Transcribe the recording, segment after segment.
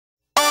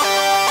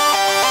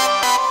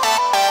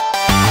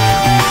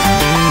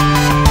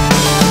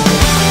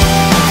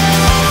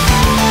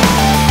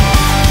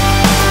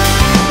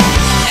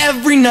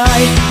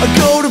night I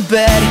go to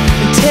bed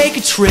and take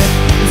a trip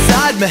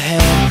inside my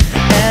head,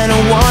 and I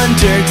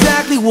wonder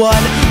exactly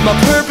what my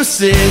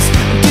purpose is.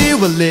 Do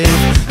I live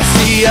to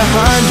see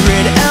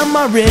 100? Am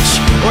I rich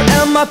or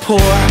am I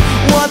poor?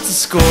 What's the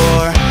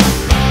score?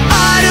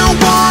 I don't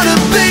wanna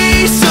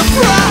be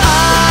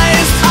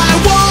surprised. I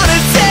wanna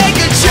take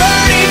a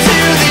journey to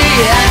the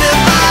end of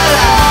my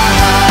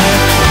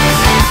life,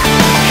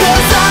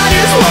 'cause I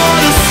just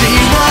wanna see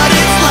what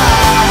it's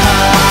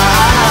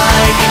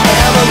like.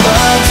 Am I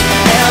loved?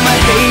 Am I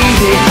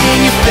hated? In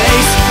your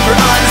face or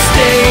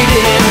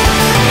understated?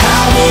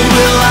 How old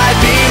will I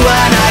be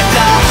when I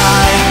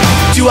die?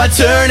 Do I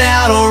turn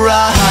out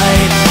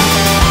alright?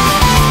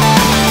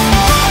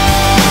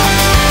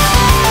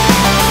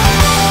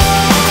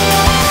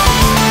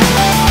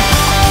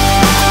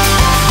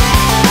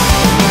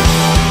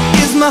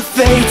 Is my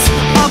fate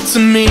up to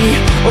me,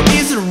 or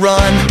is it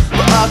run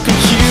by a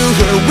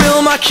computer?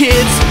 Will my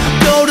kids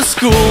go to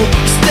school,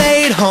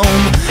 stay at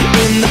home?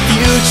 In the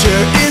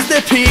future, is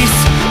there peace?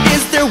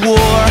 Is there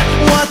war?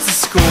 What's the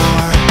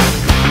score?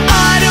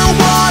 I don't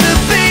wanna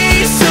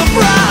be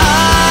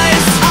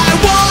surprised. I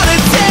wanna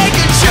take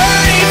a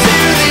journey to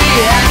the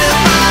end of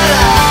my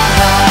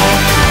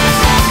life,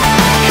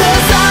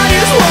 'cause I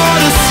just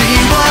wanna see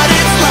what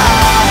it's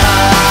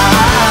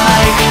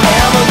like.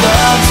 Am I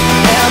loved?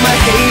 Am I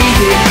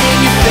hated? In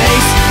your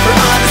face or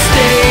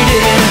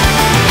understated?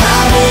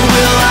 How old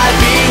will I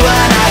be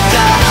when I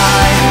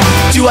die?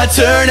 Do I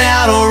turn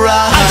out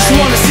alright? I just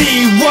wanna see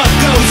what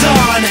goes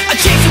on. I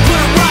change to put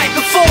it right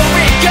before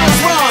it goes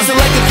wrong. So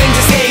like the things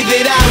I say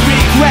that I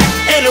regret,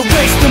 and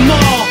erase them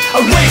all,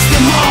 erase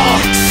them all.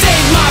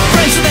 Save my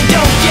friends so they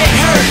don't get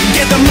hurt.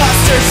 Get the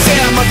mustard, say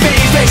on my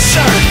favorite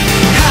shirt.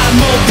 Have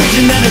more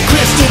vision than a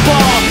crystal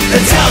ball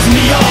that tells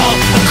me all.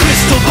 A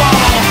crystal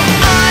ball.